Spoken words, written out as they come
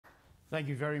Thank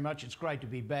you very much. It's great to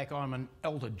be back. I'm an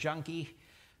Alta junkie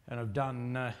and I've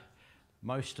done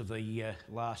most of the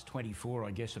last 24,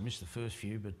 I guess. I missed the first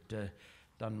few, but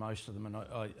done most of them. And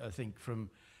I think from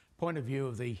point of view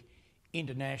of the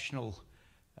international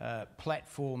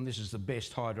platform, this is the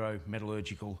best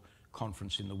hydrometallurgical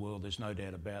conference in the world. There's no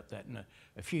doubt about that. And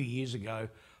a few years ago,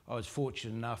 I was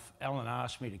fortunate enough, Alan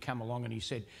asked me to come along and he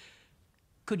said,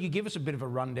 could you give us a bit of a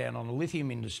rundown on the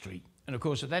lithium industry? And of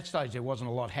course, at that stage, there wasn't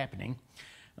a lot happening.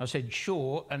 I said,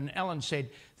 sure. And Alan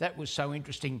said, that was so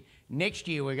interesting. Next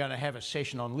year, we're going to have a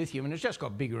session on lithium. And it's just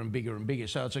got bigger and bigger and bigger.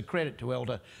 So it's a credit to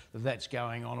Alta that that's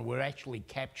going on. And we're actually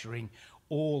capturing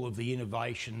all of the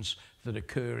innovations that are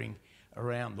occurring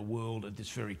around the world at this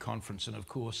very conference. And of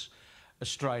course,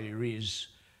 Australia is,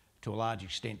 to a large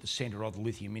extent, the centre of the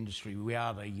lithium industry. We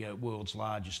are the world's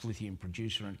largest lithium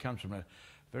producer, and it comes from a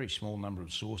very small number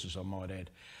of sources, I might add.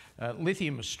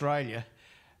 Lithium Australia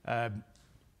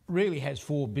really has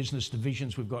 4 business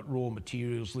divisions. We've got raw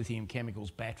materials, lithium chemicals,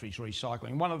 batteries,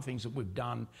 recycling. One of the things that we've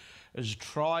done is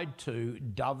tried to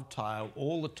dovetail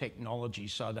all the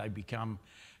technologies so they become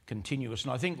continuous.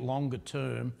 And I think longer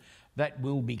term, that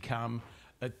will become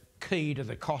a key to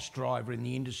the cost driver in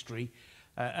the industry.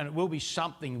 And it will be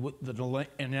something that will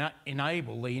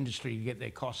enable the industry to get their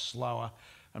costs lower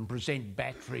and present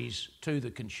batteries to the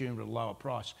consumer at a lower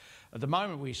price. At the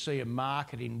moment, we see a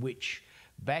market in which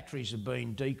batteries have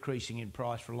been decreasing in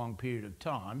price for a long period of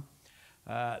time.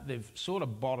 They've sort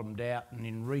of bottomed out, and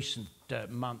in recent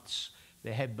months,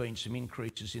 there have been some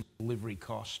increases in delivery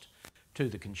cost to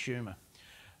the consumer.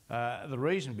 The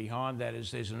reason behind that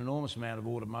is there's an enormous amount of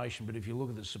automation, but if you look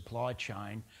at the supply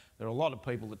chain, there are a lot of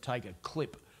people that take a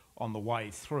clip on the way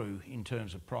through in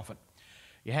terms of profit.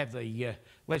 You have the,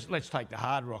 let's take the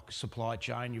hard rock supply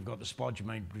chain. You've got the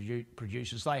spodumene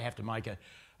producers. They have to make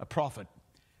a profit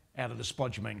out of the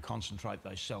spodumene concentrate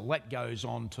they sell. That goes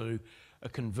on to a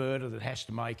converter that has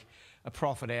to make a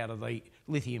profit out of the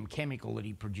lithium chemical that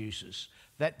he produces.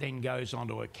 That then goes on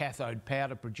to a cathode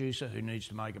powder producer who needs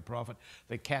to make a profit.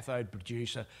 The cathode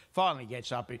producer finally gets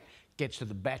to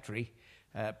the battery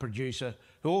producer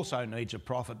who also needs a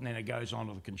profit, and then it goes on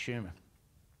to the consumer.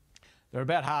 There are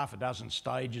about half a dozen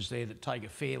stages there that take a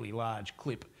fairly large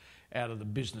clip out of the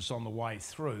business on the way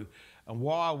through. And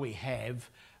while we have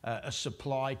a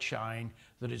supply chain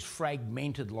that is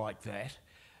fragmented like that,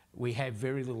 we have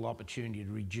very little opportunity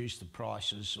to reduce the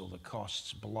prices or the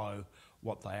costs below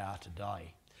what they are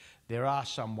today. There are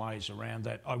some ways around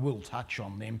that. I will touch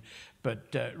on them,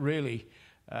 but really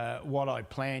what I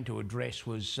planned to address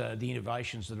was the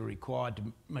innovations that are required to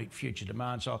meet future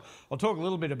demand. So I'll talk a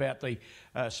little bit about the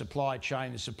supply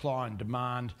chain, the supply and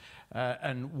demand,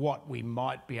 and what we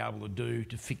might be able to do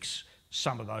to fix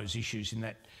some of those issues in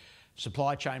that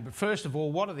supply chain. But first of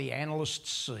all, what do the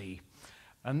analysts see?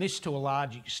 And this, to a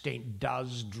large extent,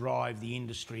 does drive the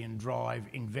industry and drive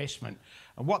investment.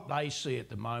 And what they see at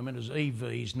the moment is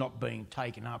EVs not being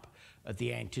taken up at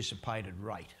the anticipated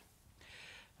rate.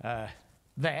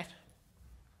 That,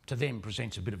 to them,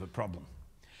 presents a bit of a problem.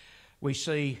 We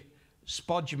see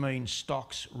spodumene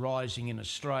stocks rising in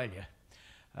Australia,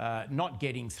 not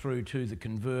getting through to the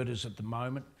converters at the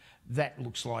moment. That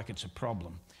looks like it's a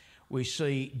problem. We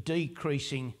see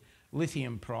decreasing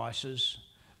lithium prices,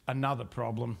 another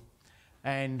problem.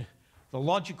 And the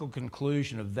logical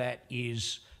conclusion of that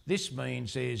is this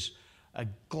means there's a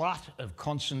glut of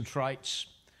concentrates.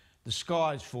 The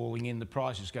sky's falling in, the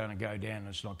price is going to go down and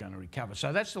it's not going to recover.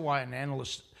 So that's the way an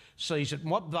analyst sees it.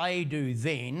 And what they do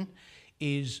then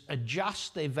is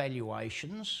adjust their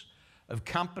valuations of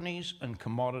companies and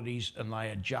commodities, and they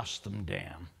adjust them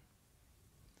down.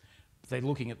 But they're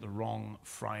looking at the wrong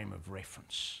frame of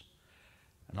reference.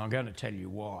 And I'm going to tell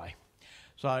you why.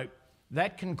 So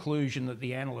that conclusion that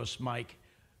the analysts make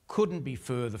couldn't be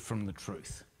further from the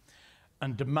truth.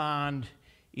 And demand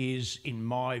is, in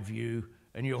my view,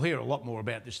 and you'll hear a lot more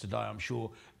about this today, I'm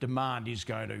sure, demand is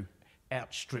going to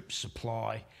outstrip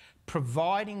supply,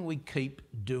 providing we keep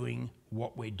doing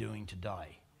what we're doing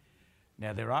today.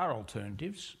 Now, there are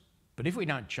alternatives, but if we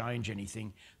don't change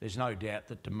anything, there's no doubt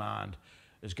that demand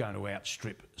is going to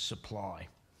outstrip supply.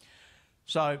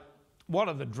 So what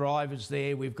are the drivers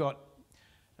there? We've got,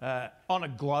 on a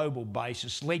global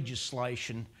basis,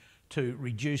 legislation to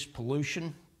reduce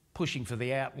pollution, pushing for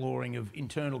the outlawing of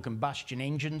internal combustion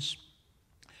engines.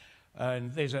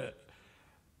 And there's a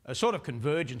sort of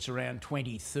convergence around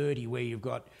 2030 where you've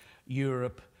got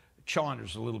Europe,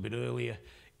 China's a little bit earlier,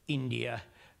 India,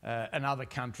 and other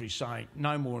countries saying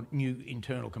no more new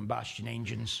internal combustion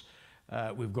engines,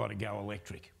 we've got to go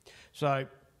electric. So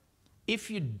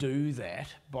if you do that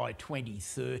by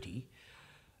 2030,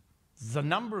 the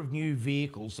number of new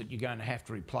vehicles that you're going to have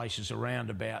to replace is around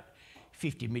about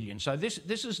 50 million. So this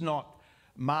is not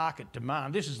market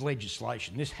demand, this is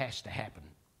legislation. This has to happen.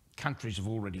 Countries have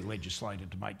already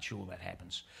legislated to make sure that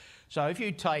happens. So if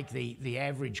you take the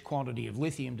average quantity of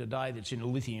lithium today that's in a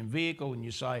lithium vehicle and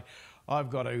you say, I've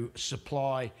got to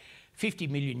supply 50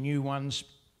 million new ones,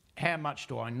 how much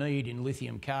do I need in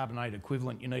lithium carbonate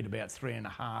equivalent? You need about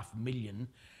 3.5 million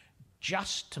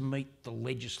just to meet the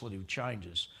legislative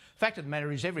changes. Fact of the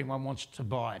matter is everyone wants to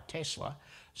buy a Tesla,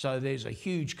 so there's a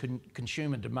huge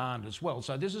consumer demand as well.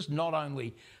 So this is not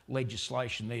only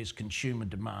legislation, there's consumer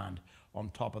demand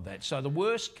on top of that. So the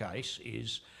worst case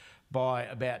is by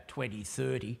about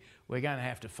 2030, we're going to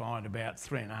have to find about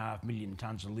 3.5 million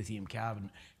tonnes of lithium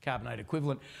carbonate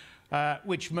equivalent,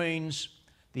 which means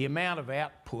the amount of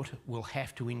output will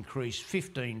have to increase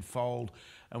 15-fold,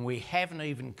 and we haven't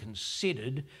even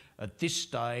considered at this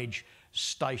stage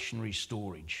stationary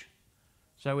storage.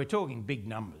 So we're talking big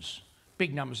numbers.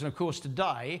 Big numbers. And of course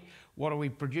today, what do we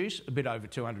produce? A bit over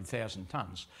 200,000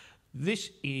 tonnes. This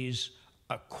is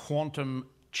a quantum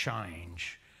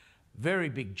change. Very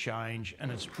big change, and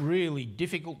it's really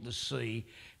difficult to see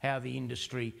how the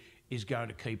industry is going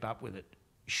to keep up with it.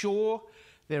 Sure,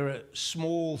 there are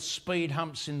small speed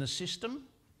humps in the system,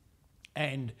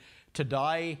 and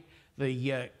today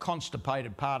the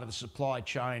constipated part of the supply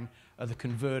chain are the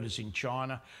converters in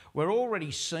China. We're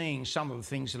already seeing some of the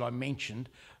things that I mentioned,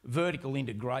 vertical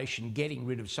integration, getting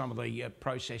rid of some of the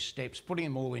process steps, putting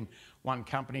them all in one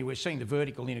company. We're seeing the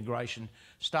vertical integration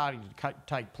starting to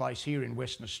take place here in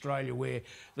Western Australia, where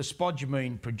the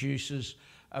spodumene producers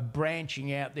are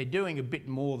branching out. They're doing a bit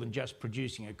more than just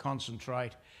producing a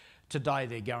concentrate. Today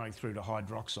they're going through to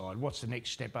hydroxide. What's the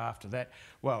next step after that?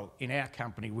 Well, in our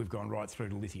company we've gone right through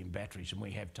to lithium batteries, and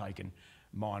we have taken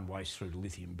mine waste through to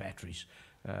lithium batteries.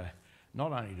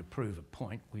 Not only to prove a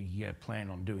point, we plan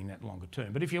on doing that longer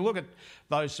term. But if you look at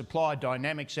those supply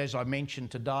dynamics, as I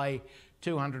mentioned today,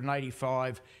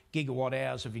 285 gigawatt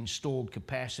hours of installed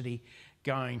capacity,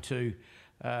 going to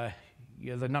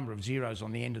the number of zeros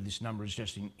on the end of this number is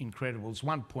just incredible. It's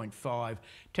 1.5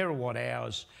 terawatt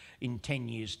hours in 10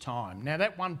 years' time. Now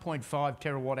that 1.5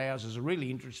 terawatt hours is a really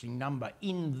interesting number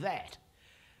in that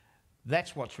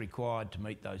that's what's required to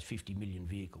meet those 50 million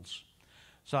vehicles.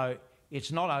 So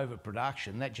it's not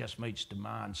overproduction, that just meets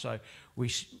demand. So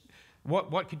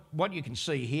what you can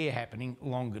see here happening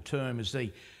longer term is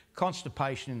the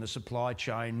constipation in the supply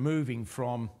chain, moving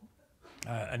from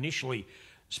initially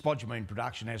spodumene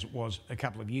production as it was a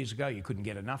couple of years ago. You couldn't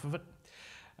get enough of it.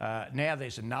 Now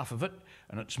there's enough of it,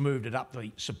 and it's moved it up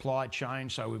the supply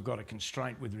chain, so we've got a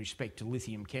constraint with respect to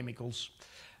lithium chemicals.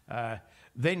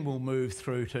 Then we'll move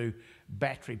through to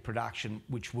battery production,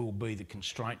 which will be the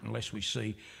constraint unless we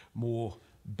see more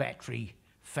battery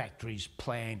factories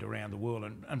planned around the world,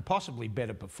 and possibly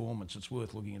better performance. It's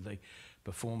worth looking at the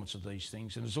performance of these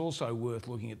things, and it's also worth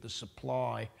looking at the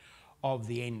supply of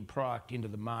the end product into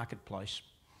the marketplace.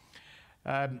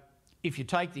 If you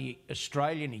take the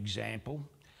Australian example,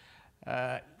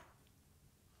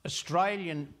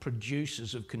 Australian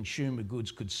producers of consumer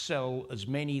goods could sell as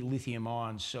many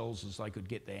lithium-ion cells as they could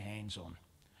get their hands on.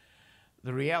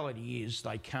 The reality is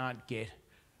they can't get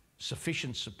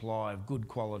sufficient supply of good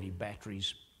quality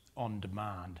batteries on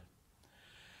demand.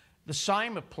 The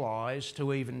same applies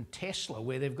to even Tesla,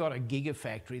 where they've got a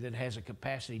gigafactory that has a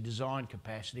capacity, design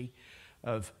capacity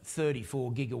of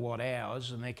 34 gigawatt hours,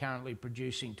 and they're currently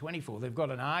producing 24. They've got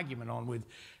an argument on with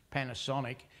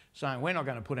Panasonic saying we're not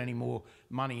going to put any more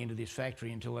money into this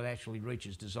factory until it actually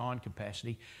reaches design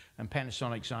capacity, and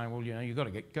Panasonic saying, well, you know, you've got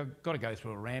to go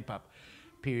through a ramp-up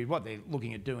period. What they're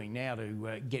looking at doing now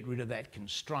to get rid of that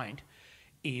constraint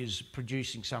is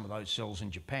producing some of those cells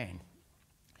in Japan.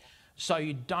 So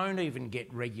you don't even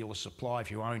get regular supply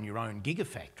if you own your own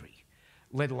gigafactory,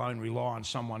 let alone rely on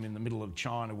someone in the middle of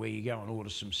China where you go and order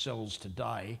some cells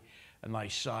today and they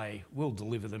say, we'll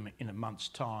deliver them in a month's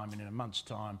time, and in a month's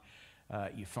time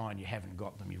you find you haven't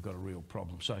got them, you've got a real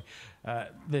problem. So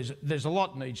there's a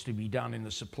lot needs to be done in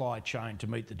the supply chain to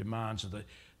meet the demands of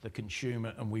the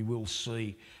consumer, and we will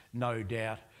see, no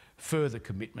doubt, further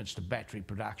commitments to battery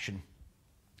production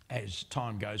as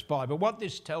time goes by. But what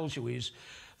this tells you is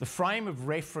the frame of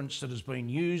reference that has been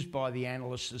used by the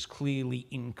analysts is clearly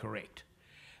incorrect.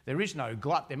 There is no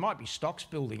glut. There might be stocks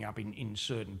building up in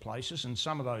certain places, and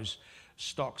some of those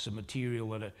stocks are material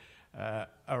that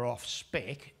are off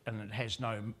spec and it has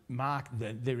no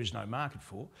there is no market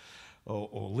for,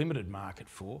 or limited market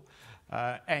for,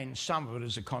 and some of it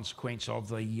is a consequence of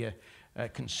the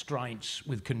constraints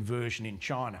with conversion in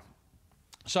China.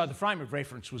 So the frame of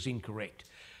reference was incorrect,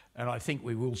 and I think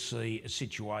we will see a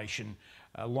situation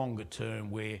longer term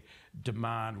where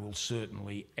demand will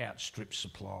certainly outstrip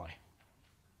supply.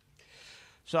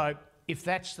 So if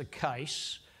that's the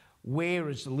case, where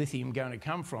is the lithium going to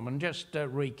come from? And just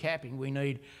recapping, we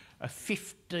need a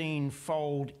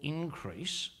 15-fold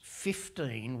increase,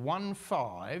 15,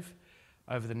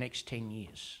 over the next 10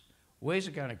 years. Where's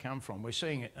it going to come from? We're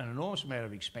seeing an enormous amount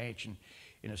of expansion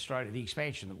in Australia. The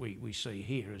expansion that we see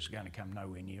here is going to come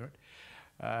nowhere near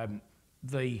it.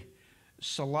 The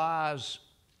salars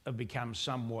have become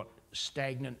somewhat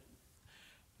stagnant.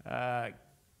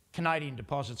 Canadian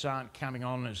deposits aren't coming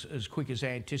on as quick as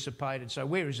anticipated. So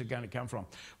where is it going to come from?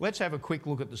 Let's have a quick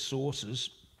look at the sources,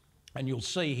 and you'll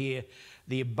see here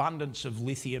the abundance of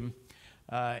lithium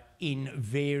in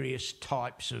various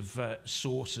types of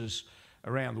sources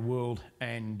around the world,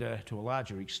 and to a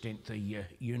larger extent the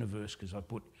universe, because I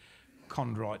put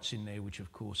chondrites in there, which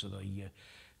of course are the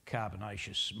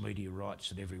carbonaceous meteorites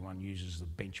that everyone uses as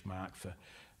the benchmark for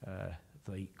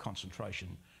the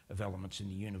concentration of elements in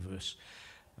the universe.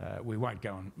 We won't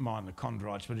go and mine the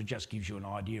chondrites, but it just gives you an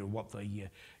idea of what the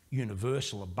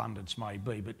universal abundance may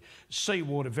be. But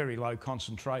seawater, very low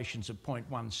concentrations at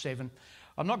 0.17.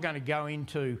 I'm not going to go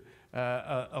into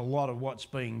a lot of what's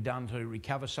being done to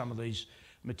recover some of these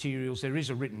materials. There is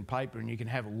a written paper and you can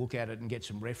have a look at it and get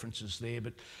some references there,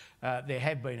 but there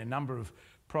have been a number of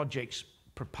projects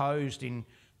proposed in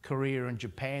Korea and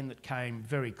Japan that came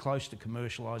very close to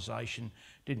commercialisation,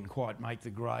 didn't quite make the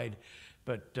grade,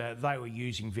 but they were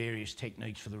using various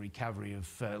techniques for the recovery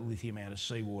of lithium out of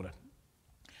seawater.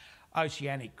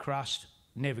 Oceanic crust,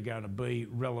 never going to be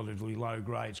relatively low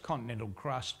grades. Continental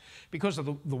crust, because of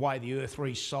the way the Earth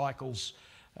recycles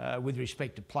with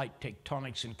respect to plate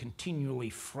tectonics and continually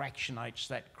fractionates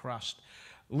that crust,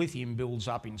 lithium builds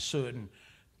up in certain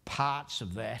parts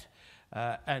of that,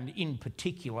 and in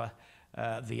particular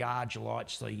the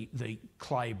argillites, the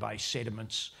clay-based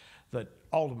sediments that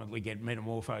ultimately get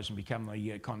metamorphosed and become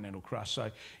the continental crust. So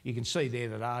you can see there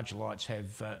that argillites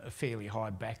have a fairly high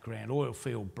background. Oil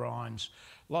field brines,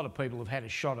 a lot of people have had a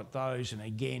shot at those, and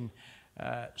again,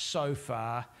 so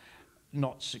far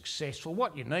not successful.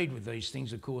 What you need with these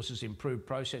things, of course, is improved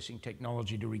processing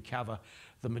technology to recover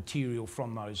the material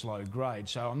from those low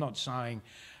grades. So I'm not saying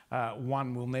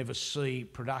one will never see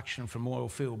production from oil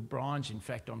field brines. In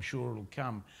fact, I'm sure it'll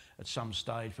come at some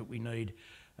stage, but we need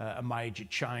a major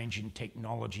change in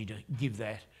technology to give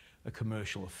that a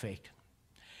commercial effect.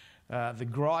 The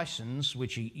greisens,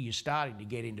 which you're starting to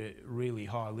get into really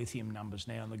high lithium numbers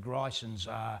now, and the greisens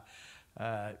are,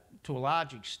 to a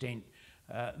large extent,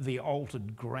 the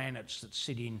altered granites that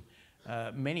sit in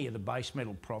many of the base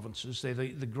metal provinces. They're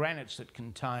the granites that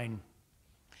contain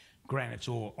granites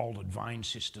or altered vein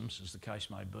systems, as the case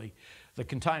may be, that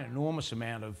contain an enormous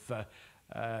amount of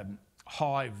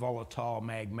high volatile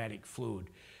magmatic fluid,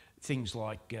 things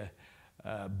like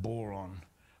boron,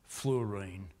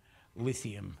 fluorine,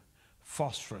 lithium,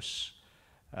 phosphorus,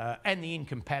 and the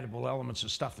incompatible elements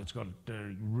of stuff that's got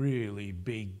really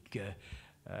big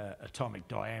atomic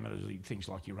diameters, things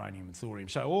like uranium and thorium.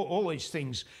 So all these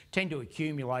things tend to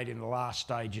accumulate in the last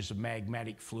stages of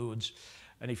magmatic fluids,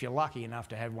 and if you're lucky enough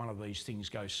to have one of these things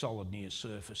go solid near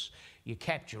surface, you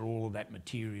capture all of that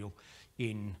material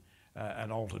in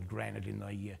an altered granite in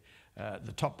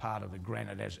the top part of the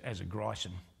granite as a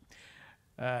greisen.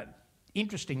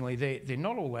 Interestingly, they're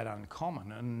not all that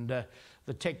uncommon, and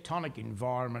the tectonic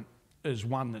environment is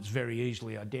one that's very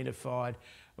easily identified,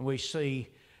 and we see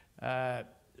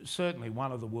certainly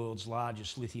one of the world's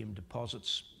largest lithium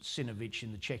deposits, Synovich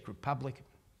in the Czech Republic,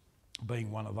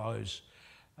 being one of those.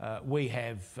 We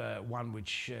have one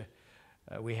which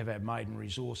we have our maiden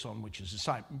resource on, which is the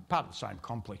same, part of the same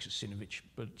complex as Synovich,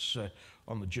 but it's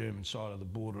on the German side of the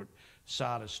border at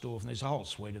Sadersdorf, and there's a whole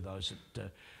suite of those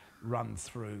that run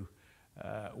through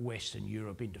Western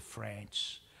Europe into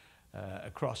France,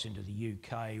 across into the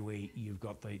UK, where you've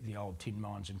got the old tin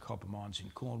mines and copper mines in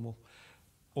Cornwall,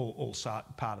 all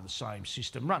part of the same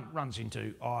system, runs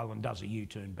into Ireland, does a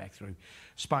U-turn back through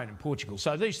Spain and Portugal.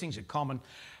 So these things are common.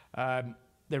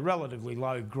 They're relatively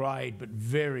low grade, but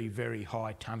very, very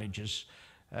high tonnages,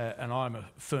 and I'm a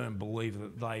firm believer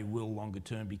that they will longer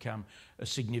term become a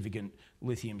significant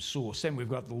lithium source. Then we've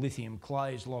got the lithium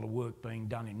clays, a lot of work being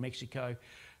done in Mexico.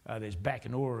 There's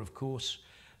Bacanora, of course,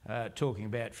 talking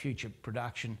about future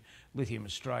production. Lithium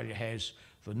Australia has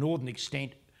the northern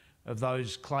extent of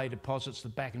those clay deposits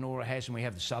that Bacanora has, and we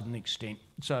have the southern extent.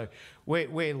 So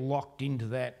we're locked into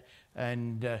that,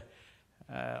 and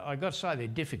I've got to say they're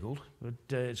difficult, but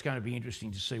it's going to be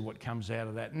interesting to see what comes out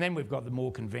of that. And then we've got the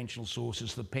more conventional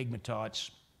sources, the pegmatites,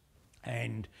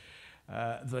 and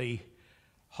the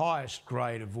highest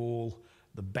grade of all,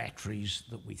 the batteries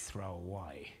that we throw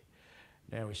away.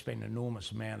 Now we spend an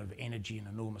enormous amount of energy and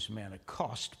enormous amount of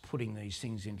cost putting these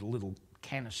things into little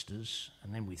canisters,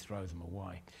 and then we throw them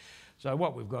away. So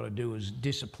what we've got to do is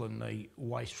discipline the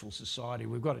wasteful society.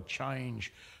 We've got to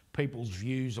change people's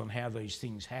views on how these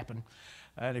things happen.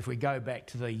 And if we go back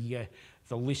to the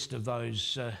list of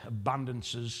those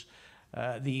abundances,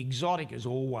 the exotic is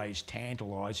always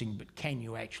tantalising, but can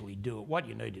you actually do it? What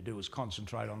you need to do is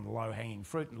concentrate on the low-hanging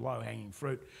fruit, and low-hanging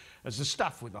fruit is the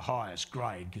stuff with the highest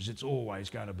grade, because it's always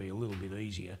going to be a little bit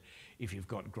easier if you've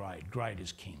got grade. Grade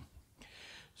is king.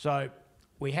 So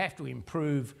we have to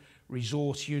improve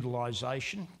resource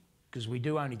utilisation, because we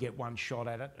do only get one shot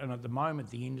at it, and at the moment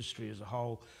the industry as a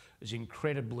whole is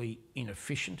incredibly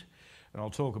inefficient, and I'll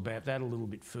talk about that a little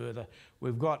bit further.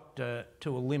 We've got to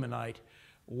eliminate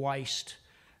waste,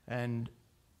 and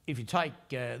if you take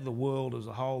the world as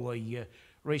a whole, the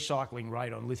recycling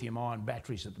rate on lithium-ion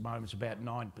batteries at the moment is about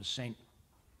 9%,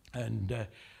 and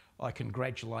I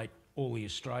congratulate all the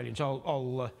Australians.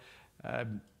 I'll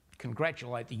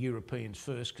congratulate the Europeans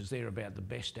first, because they're about the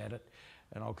best at it,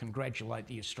 and I'll congratulate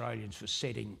the Australians for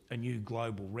setting a new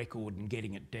global record and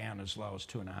getting it down as low as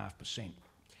 2.5%.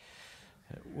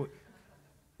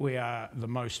 We are the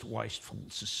most wasteful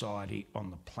society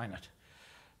on the planet.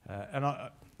 And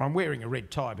I'm wearing a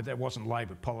red tie, but that wasn't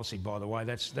Labor policy, by the way.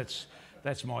 That's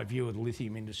my view of the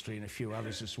lithium industry and a few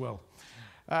others as well.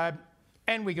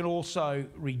 And we can also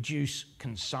reduce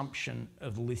consumption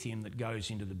of lithium that goes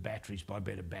into the batteries by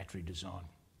better battery design.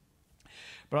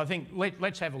 But I think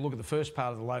let's have a look at the first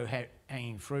part of the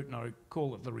low-hanging fruit, and I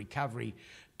call it the recovery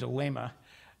dilemma,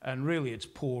 and really it's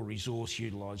poor resource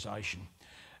utilisation.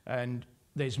 And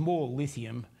there's more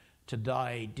lithium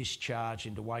today discharged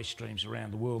into waste streams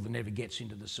around the world than ever gets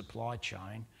into the supply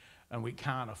chain, and we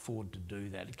can't afford to do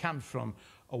that. It comes from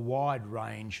a wide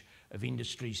range of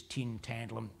industries: tin,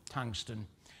 tantalum, tungsten,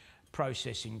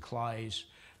 processing clays,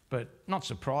 but not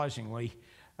surprisingly,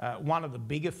 one of the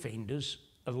big offenders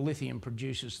are the lithium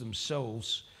producers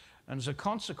themselves, and as a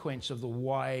consequence of the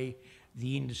way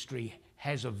the industry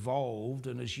has evolved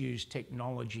and has used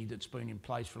technology that's been in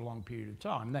place for a long period of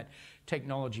time. That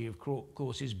technology, of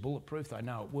course, is bulletproof. They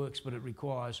know it works, but it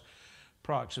requires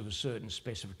products of a certain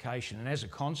specification. And as a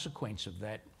consequence of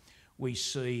that, we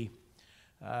see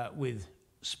with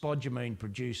spodumene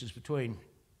producers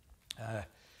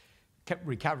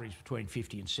recoveries between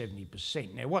 50 and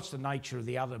 70%. Now, what's the nature of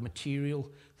the other material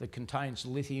that contains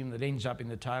lithium that ends up in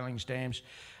the tailings dams?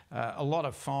 A lot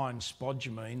of fine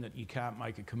spodumene that you can't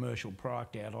make a commercial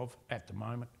product out of at the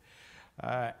moment,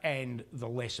 and the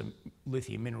lesser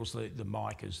lithium minerals, the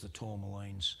micas, the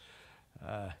tourmalines.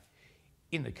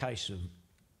 In the case of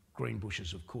green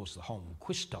bushes, of course, the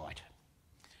holmquistite,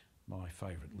 my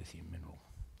favourite lithium mineral.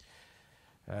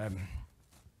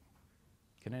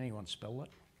 Can anyone spell that?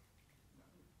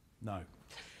 No.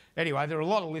 Anyway, there are a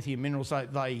lot of lithium minerals.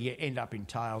 They end up in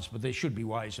tails, but there should be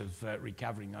ways of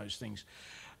recovering those things.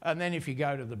 And then if you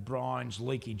go to the brines,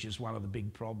 leakage is one of the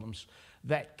big problems.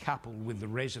 That, coupled with the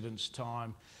residence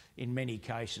time, in many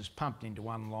cases pumped into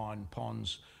unlined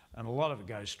ponds, and a lot of it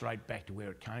goes straight back to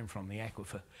where it came from, the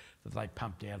aquifer that they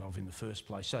pumped out of in the first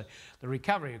place. So the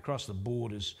recovery across the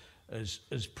board is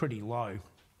pretty low.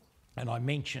 And I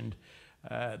mentioned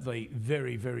the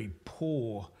very, very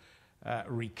poor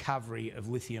recovery of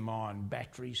lithium-ion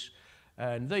batteries.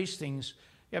 And these things,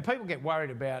 people get worried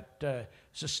about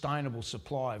sustainable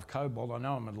supply of cobalt. I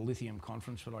know I'm at a lithium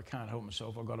conference, but I can't help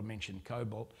myself. I've got to mention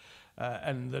cobalt,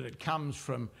 and that it comes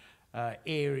from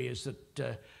areas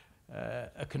that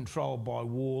are controlled by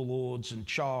warlords and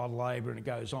child labour, and it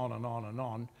goes on and on and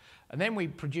on. And then we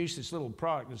produce this little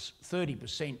product that's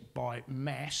 30% by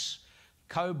mass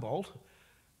cobalt.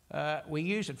 We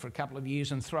use it for a couple of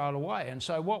years and throw it away. And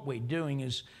so what we're doing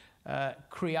is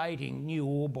creating new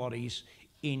ore bodies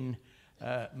in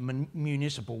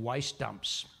municipal waste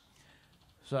dumps.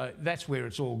 So that's where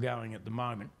it's all going at the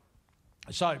moment.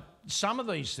 So some of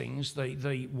these things,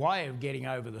 the way of getting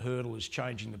over the hurdle is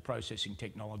changing the processing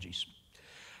technologies.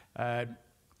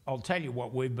 I'll tell you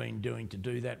what we've been doing to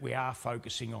do that. We are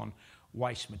focusing on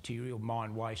waste material,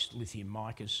 mine waste, lithium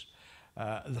micas,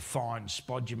 the fine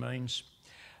spodumines.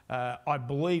 I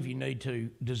believe you need to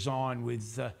design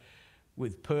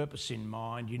with purpose in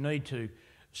mind. You need to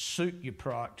suit your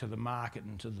product to the market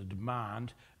and to the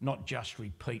demand, not just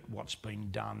repeat what's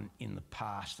been done in the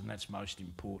past, and that's most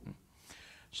important.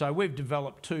 So we've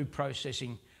developed two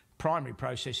primary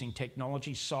processing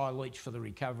technologies: Sileach for the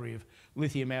recovery of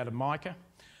lithium out of mica,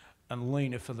 and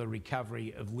Lena for the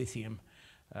recovery of lithium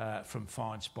from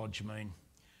fine spodumene,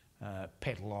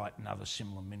 petalite and other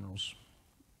similar minerals.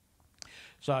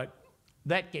 So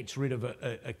that gets rid of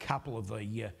a couple of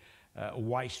the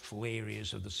wasteful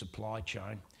areas of the supply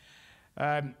chain.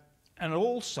 And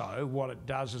also what it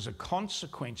does as a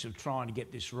consequence of trying to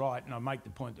get this right, and I make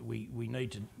the point that we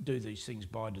need to do these things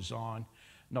by design,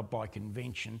 not by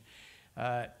convention.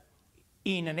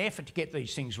 In an effort to get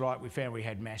these things right, we found we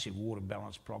had massive water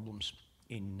balance problems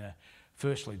in,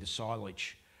 firstly, the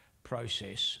silage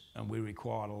process, and we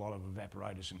required a lot of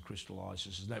evaporators and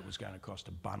crystallisers, and that was going to cost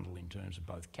a bundle in terms of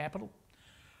both capital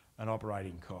and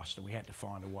operating costs, and we had to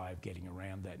find a way of getting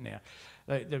around that. Now,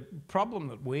 the problem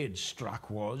that we had struck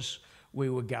was we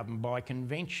were governed by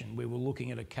convention. We were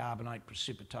looking at a carbonate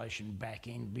precipitation back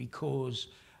end because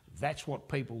that's what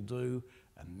people do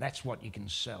and that's what you can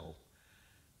sell.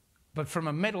 But from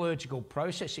a metallurgical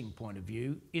processing point of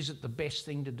view, is it the best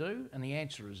thing to do? And the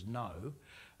answer is no.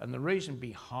 And the reason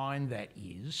behind that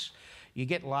is you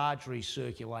get large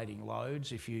recirculating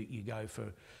loads if you go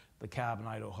for the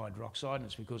carbonate or hydroxide, and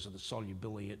it's because of the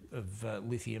solubility of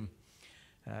lithium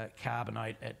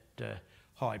carbonate at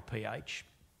high pH.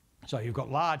 So you've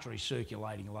got large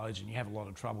recirculating loads and you have a lot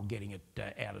of trouble getting it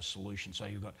out of solution. So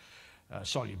you've got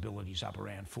solubilities up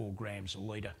around 4 grams a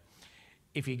litre.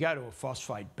 If you go to a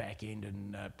phosphate back end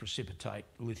and precipitate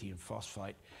lithium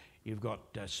phosphate, you've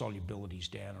got solubilities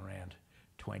down around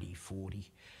 20,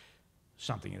 40,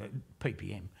 something,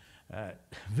 ppm.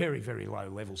 Very, very low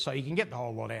levels. So you can get the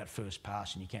whole lot out first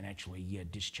pass and you can actually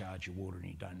discharge your water and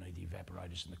you don't need the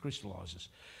evaporators and the crystallisers.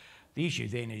 The issue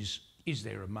then is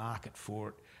there a market for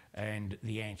it? And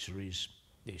the answer is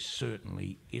there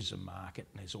certainly is a market,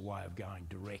 and there's a way of going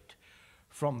direct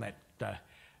from that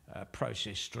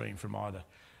process stream from either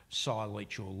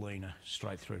silage or leaner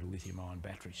straight through to lithium-ion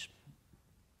batteries.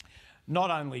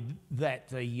 Not only that,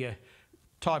 the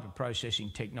type of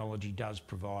processing technology does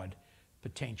provide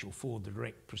potential for the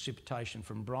direct precipitation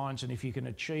from brines, and if you can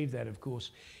achieve that, of course,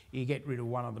 you get rid of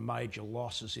one of the major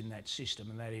losses in that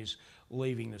system, and that is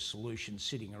leaving the solution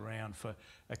sitting around for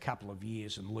a couple of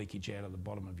years and leakage out of the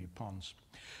bottom of your ponds.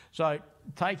 So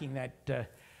taking that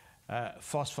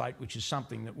phosphate, which is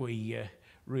something that we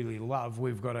really love,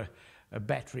 we've got a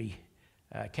battery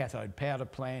cathode powder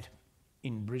plant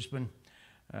in Brisbane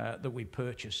that we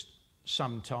purchased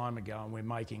some time ago, and we're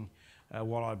making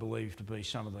what I believe to be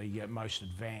some of the most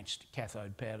advanced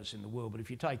cathode powders in the world. But if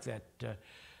you take that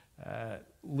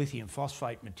lithium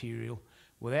phosphate material,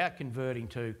 without converting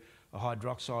to a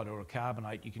hydroxide or a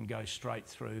carbonate, you can go straight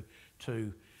through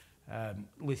to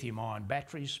lithium-ion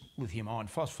batteries, lithium-ion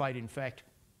phosphate in fact,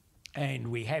 and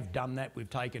we have done that. We've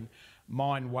taken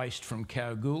mine waste from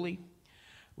Kalgoorlie,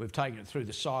 we've taken it through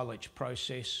the silage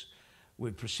process,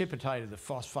 we've precipitated the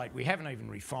phosphate, we haven't even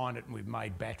refined it, and we've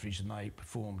made batteries and they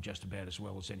perform just about as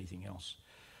well as anything else.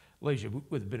 Leaves you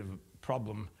with a bit of a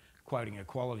problem quoting a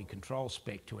quality control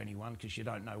spec to anyone because you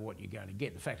don't know what you're going to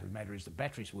get. The fact of the matter is the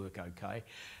batteries work okay,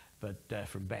 but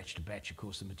from batch to batch, of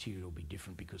course, the material will be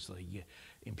different because the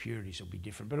impurities will be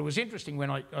different. But it was interesting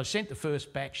when I sent the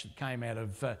first batch that came out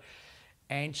of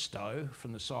Ansto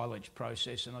from the silage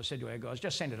process, and I said to our guys,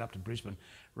 just send it up to Brisbane,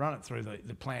 run it through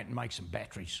the plant and make some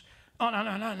batteries. Oh,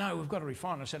 no, we've got to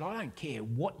refine it. I said, I don't care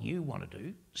what you want to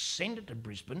do, send it to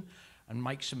Brisbane and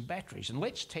make some batteries and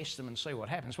let's test them and see what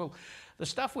happens. Well, the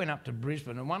stuff went up to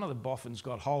Brisbane and one of the boffins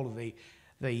got hold of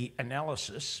the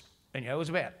analysis, and it was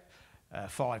about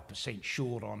 5%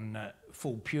 short on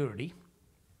full purity.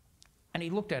 And he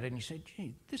looked at it and he said,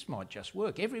 gee, this might just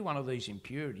work. Every one of these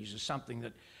impurities is something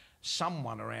that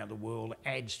someone around the world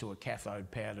adds to a cathode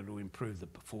powder to improve the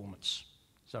performance.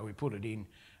 So we put it in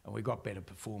and we got better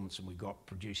performance and we got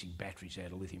producing batteries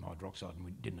out of lithium hydroxide, and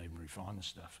we didn't even refine the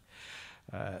stuff.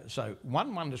 So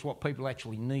one wonders what people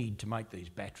actually need to make these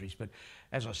batteries, but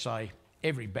as I say,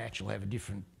 every batch will have a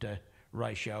different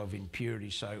ratio of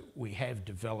impurities, so we have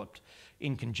developed,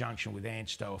 in conjunction with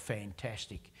Ansto, a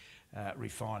fantastic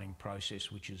refining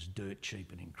process which is dirt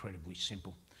cheap and incredibly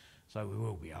simple. So we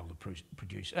will be able to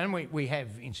produce, and we have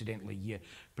incidentally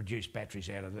produced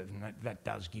batteries out of it, and that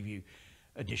does give you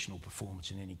additional performance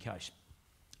in any case.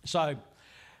 So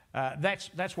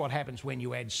that's what happens when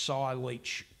you add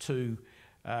silage to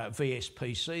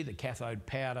VSPC, the cathode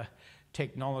powder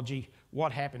technology.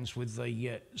 What happens with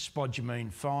the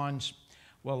spodumene fines?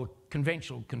 Well,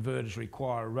 conventional converters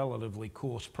require a relatively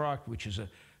coarse product, which is a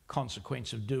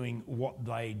consequence of doing what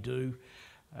they do.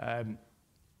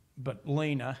 But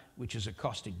leaner, which is a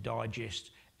caustic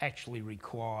digest, actually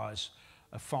requires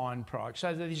a fine product.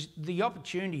 So there's the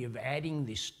opportunity of adding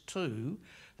this to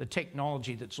the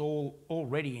technology that's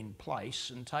already in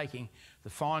place and taking the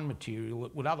fine material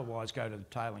that would otherwise go to the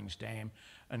tailings dam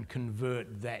and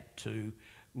convert that to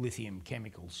lithium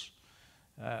chemicals.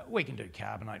 We can do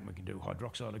carbonate and we can do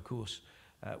hydroxide, of course.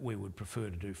 We would prefer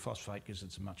to do phosphate because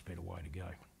it's a much better way to go.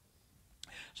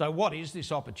 So what is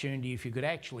this opportunity? If you could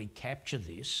actually capture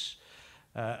this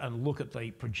and look at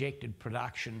the projected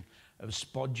production of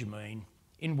spodumene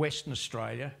in Western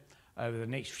Australia over the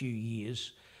next few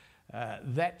years,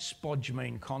 that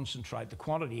spodumene concentrate, the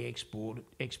quantity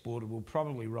exported will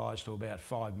probably rise to about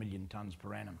 5 million tonnes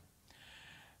per annum.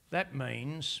 That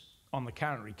means on the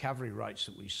current recovery rates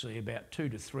that we see, about 2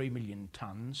 to 3 million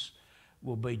tonnes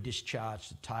will be discharged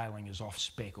to tailing as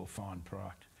off-spec or fine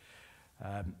product.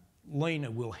 Lena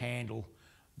will handle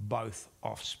both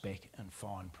off-spec and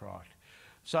fine product.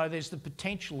 So there's the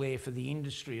potential there for the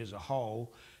industry as a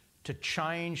whole to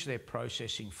change their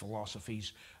processing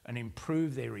philosophies and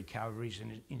improve their recoveries,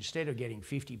 and instead of getting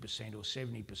 50% or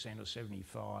 70% or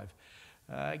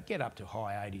 75%, get up to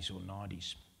high 80s or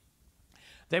 90s.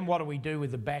 Then what do we do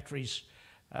with the batteries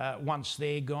once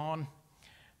they're gone?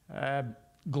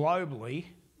 Globally,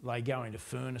 they go into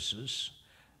furnaces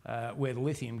where the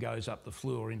lithium goes up the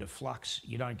flue or into flux.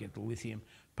 You don't get the lithium.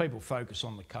 People focus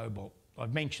on the cobalt.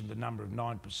 I've mentioned the number of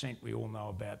 9%, we all know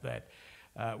about that.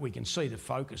 We can see the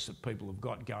focus that people have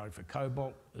got going for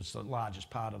cobalt. It's the largest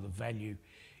part of the value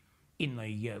in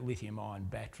the lithium-ion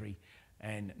battery,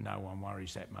 and no one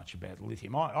worries that much about the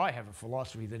lithium. I have a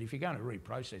philosophy that if you're going to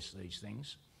reprocess these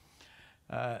things,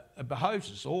 it behoves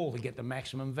us all to get the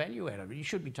maximum value out of it. You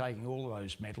should be taking all of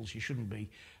those metals. You shouldn't be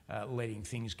letting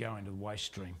things go into the waste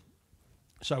stream.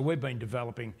 So we've been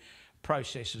developing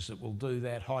processes that will do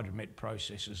that, hydromet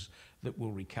processes that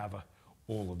will recover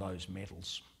all of those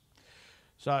metals.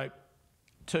 So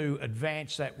to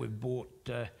advance that, we've bought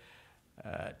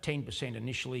 10%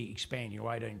 initially, expanding to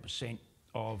 18%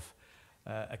 of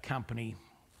a company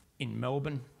in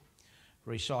Melbourne,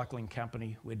 recycling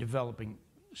company. We're developing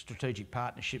strategic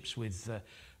partnerships with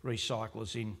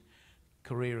recyclers in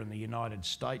Korea and the United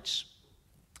States.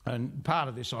 And part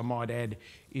of this, I might add,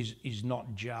 is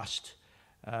not just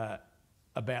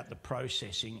about the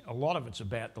processing. A lot of it's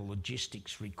about the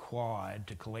logistics required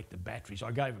to collect the batteries.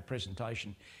 I gave a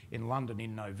presentation in London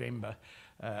in November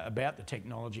about the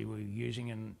technology we were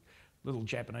using, and a little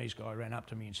Japanese guy ran up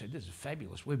to me and said, "This is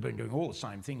fabulous. We've been doing all the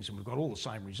same things and we've got all the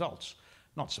same results."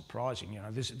 Not surprising, you know,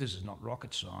 this is not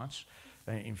rocket science.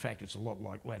 In fact, it's a lot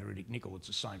like lateritic nickel. It's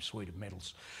the same suite of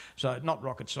metals. So not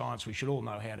rocket science. We should all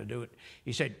know how to do it.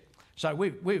 He said, "So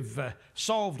we've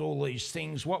solved all these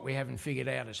things. What we haven't figured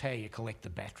out is how you collect the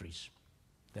batteries.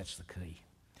 That's the key."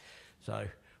 So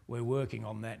we're working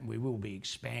on that, and we will be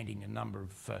expanding a number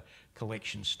of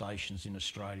collection stations in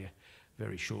Australia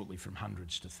very shortly, from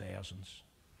hundreds to thousands.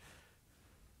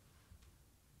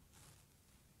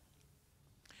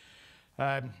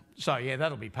 So yeah,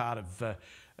 that'll be part of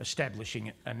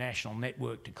establishing a national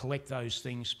network to collect those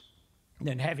things.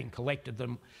 Then, having collected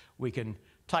them, we can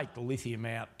take the lithium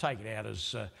out, take it out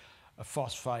as a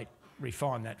phosphate,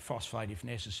 refine that phosphate if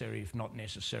necessary. If not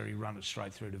necessary, run it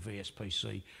straight through to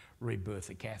VSPC, rebirth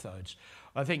the cathodes.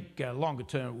 I think longer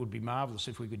term it would be marvellous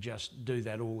if we could just do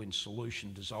that all in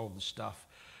solution, dissolve the stuff,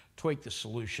 tweak the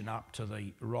solution up to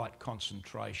the right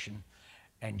concentration,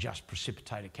 and just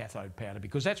precipitate a cathode powder,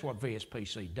 because that's what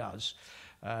VSPC does.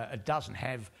 It doesn't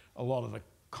have a lot of the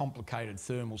complicated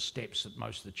thermal steps that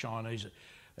most of the Chinese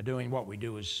are doing. What we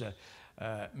do is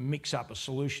mix up a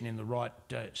solution in the right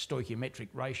stoichiometric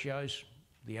ratios,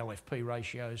 the LFP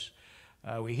ratios.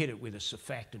 We hit it with a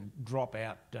surfactant, drop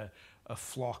out a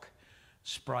flock,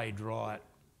 spray dry it,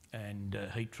 and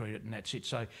heat treat it, and that's it.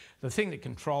 So the thing that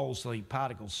controls the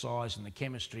particle size and the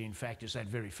chemistry, in fact, is that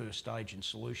very first stage in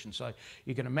solution. So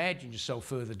you can imagine yourself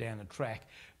further down the track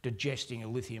digesting a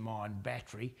lithium-ion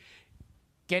battery,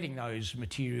 getting those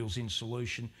materials in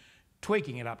solution,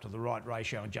 tweaking it up to the right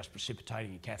ratio, and just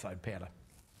precipitating a cathode powder.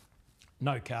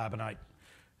 No carbonate,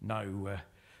 no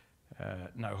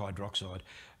hydroxide.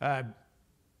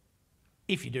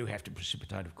 If you do have to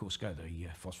precipitate, of course, go the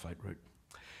phosphate route.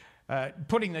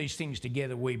 Putting these things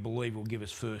together, we believe, will give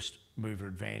us first mover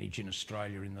advantage in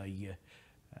Australia in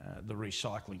the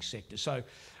recycling sector. So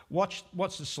what's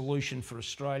the solution for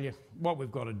Australia? What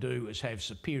we've got to do is have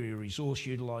superior resource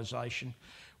utilisation.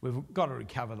 We've got to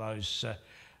recover those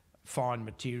fine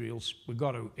materials. We've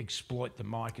got to exploit the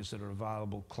micas that are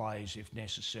available, clays if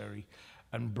necessary,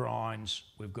 and brines.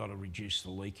 We've got to reduce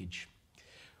the leakage.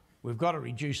 We've got to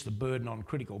reduce the burden on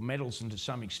critical metals, and to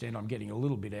some extent I'm getting a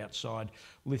little bit outside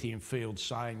lithium fields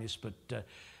saying this, but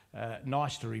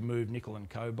nice to remove nickel and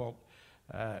cobalt,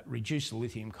 reduce the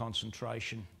lithium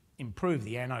concentration, improve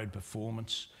the anode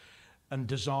performance, and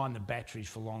design the batteries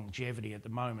for longevity. At the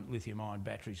moment, lithium-ion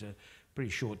batteries are a pretty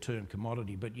short-term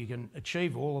commodity, but you can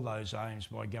achieve all of those aims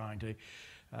by going to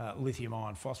lithium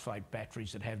iron phosphate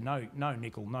batteries that have no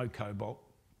nickel, no cobalt.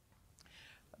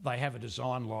 They have a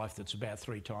design life that's about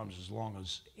 3 times as long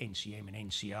as NCM and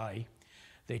NCA.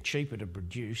 They're cheaper to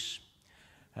produce,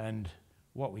 and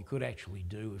what we could actually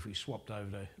do if we swapped over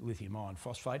to lithium iron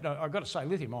phosphate. No, I've got to say,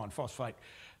 lithium iron phosphate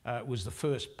was the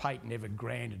first patent ever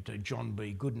granted to John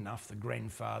B. Goodenough, the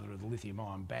grandfather of the lithium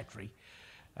ion battery.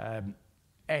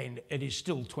 And it is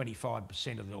still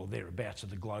 25% of or thereabouts of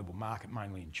the global market,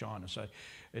 mainly in China. So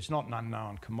it's not an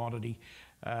unknown commodity.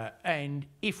 And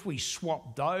if we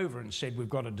swapped over and said we've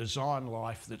got a design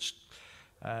life that's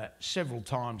several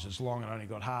times as long and only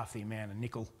got half the amount of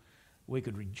nickel, we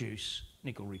could reduce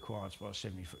nickel requirements by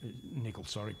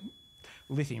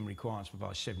lithium requirements by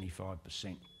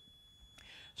 75%.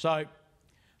 So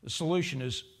the solution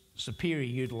is superior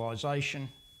utilisation.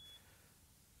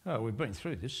 Oh, we've been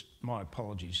through this. My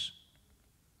apologies.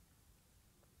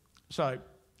 So,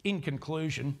 in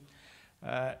conclusion,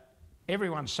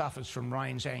 everyone suffers from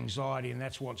range anxiety, and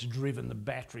that's what's driven the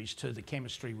batteries to the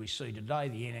chemistry we see today,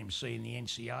 the NMC and the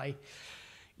NCA.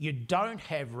 You don't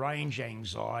have range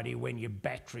anxiety when your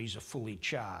batteries are fully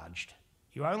charged.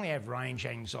 You only have range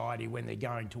anxiety when they're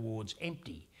going towards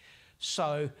empty.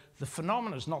 So the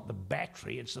phenomenon is not the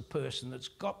battery, it's the person that's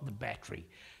got the battery.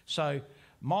 So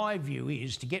my view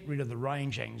is to get rid of the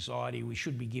range anxiety, we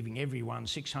should be giving everyone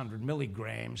 600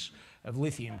 milligrams of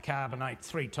lithium carbonate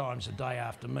 3 times a day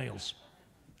after meals.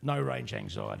 No range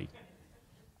anxiety.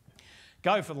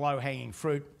 Go for the low-hanging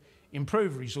fruit,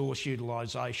 improve resource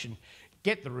utilisation,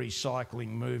 get the recycling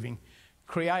moving,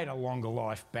 create a longer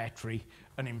life battery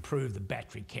and improve the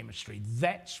battery chemistry.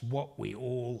 That's what we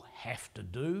all have to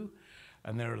do,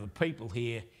 and there are the people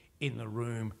here in the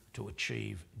room to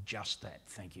achieve just that.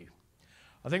 Thank you.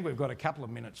 I think we've got a couple of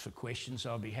minutes for questions,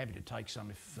 so I'll be happy to take some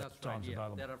if time's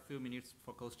available. There are a few minutes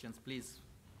for questions. Please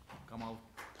come out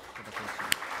for the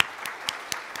questions.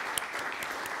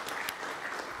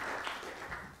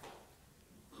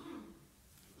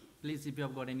 Please, if you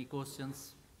have got any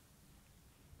questions,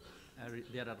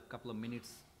 there are a couple of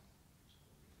minutes.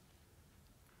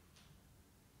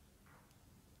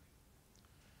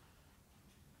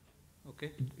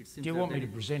 Okay. Do you want me to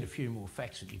present a few more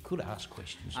facts that you could ask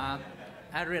questions?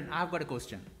 Adrian, I've got a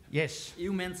question. Yes.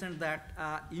 You mentioned that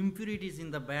impurities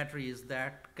in the batteries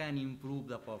that can improve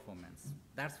the performance.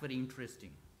 That's very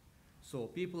interesting. So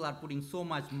people are putting so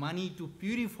much money to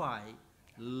purify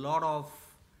a lot of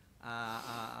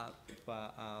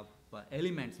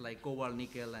elements like cobalt,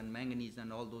 nickel, and manganese,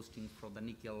 and all those things from the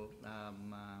nickel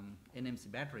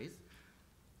NMC batteries.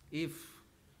 If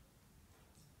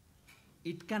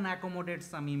it can accommodate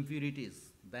some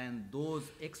impurities, then those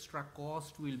extra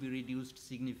costs will be reduced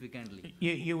significantly.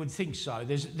 You would think so.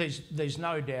 There's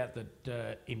no doubt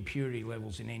that impurity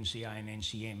levels in NCA and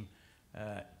NCM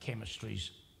chemistries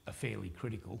are fairly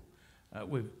critical.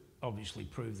 We've obviously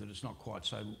proved that it's not quite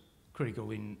so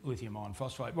critical in lithium iron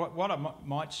phosphate. What I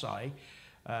might say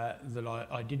that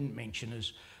I didn't mention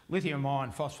is lithium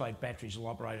iron phosphate batteries will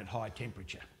operate at high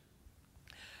temperature.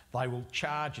 They will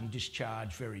charge and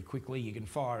discharge very quickly. You can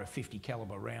fire a 50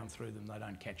 calibre round through them, they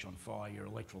don't catch on fire. Your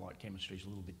electrolyte chemistry is a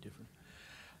little bit different.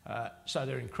 So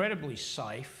they're incredibly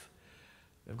safe,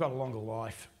 they've got a longer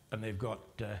life, and they've got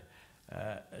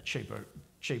a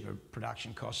cheaper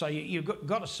production cost. So you've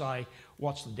got to say,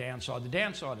 what's the downside? The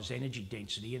downside is energy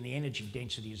density, and the energy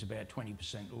density is about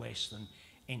 20% less than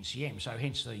NCM, so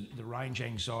hence the range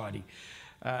anxiety.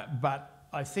 But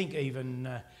I think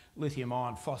even lithium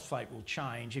iron phosphate will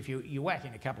change. If you whack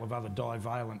in a couple of other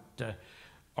divalent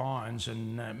ions,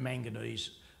 and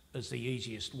manganese is the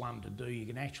easiest one to do, you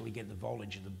can actually get the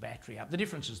voltage of the battery up. The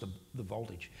difference is the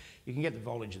voltage. You can get the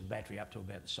voltage of the battery up to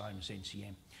about the same as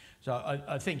NCM. So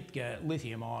I think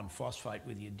lithium iron phosphate,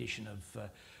 with the addition of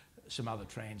some other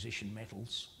transition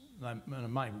metals, and it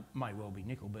may well be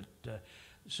nickel, but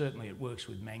certainly it works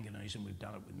with manganese, and we've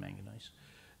done it with manganese.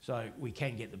 So we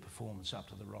can get the performance up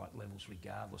to the right levels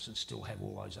regardless and still have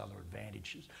all those other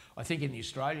advantages. I think in the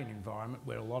Australian environment,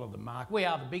 where a lot of the market, we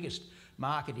are the biggest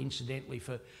market incidentally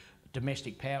for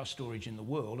domestic power storage in the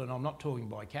world, and I'm not talking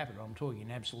by capita, I'm talking in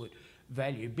absolute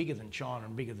value, bigger than China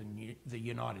and bigger than the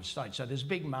United States. So there's a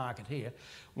big market here.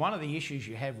 One of the issues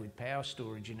you have with power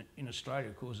storage in Australia,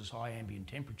 of course, is high ambient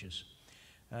temperatures.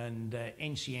 And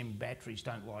NCM batteries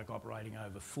don't like operating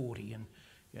over 40, and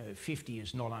 50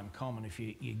 is not uncommon if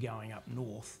you're going up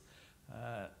north.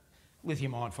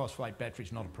 Lithium iron phosphate battery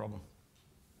is not a problem.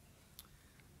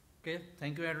 Okay,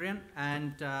 thank you, Adrian.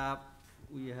 And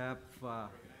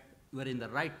we're in the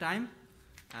right time.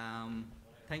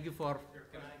 Thank you for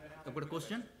a good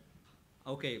question.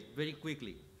 Okay, very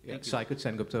quickly. Yeah, Saikut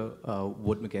Sengupta,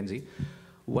 Wood Mackenzie.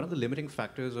 One of the limiting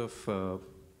factors of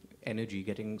energy,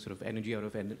 getting sort of energy out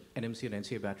of NMC and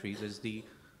NCA batteries, is the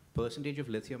percentage of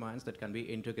lithium ions that can be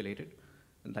intercalated,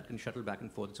 and that can shuttle back and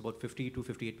forth. It's about 50 to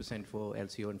 58% for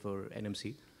LCO and for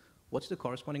NMC. What's the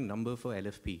corresponding number for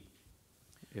LFP,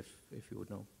 if you would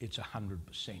know? It's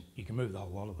 100%. You can move the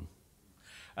whole lot of them.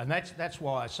 And that's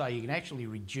why I say you can actually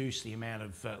reduce the amount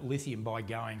of lithium by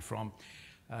going from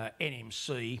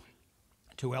NMC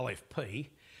to LFP,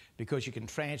 because you can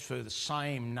transfer the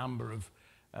same number of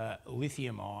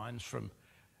lithium ions from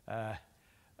a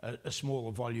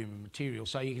smaller volume of material.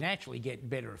 So you can actually get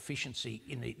better efficiency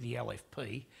in the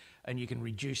LFP, and you can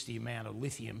reduce the amount of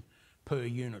lithium per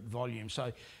unit volume.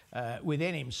 So with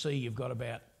NMC, you've got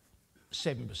about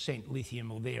 7%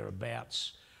 lithium or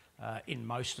thereabouts in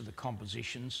most of the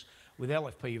compositions. With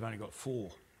LFP, you've only got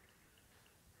 4,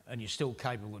 and you're still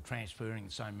capable of transferring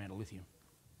the same amount of lithium.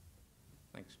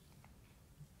 Thanks.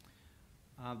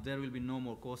 There will be no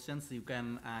more questions. You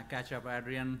can catch up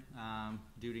Adrian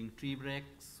during tea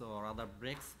breaks or other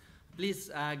breaks. Please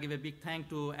give a big thank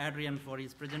to Adrian for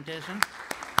his presentation.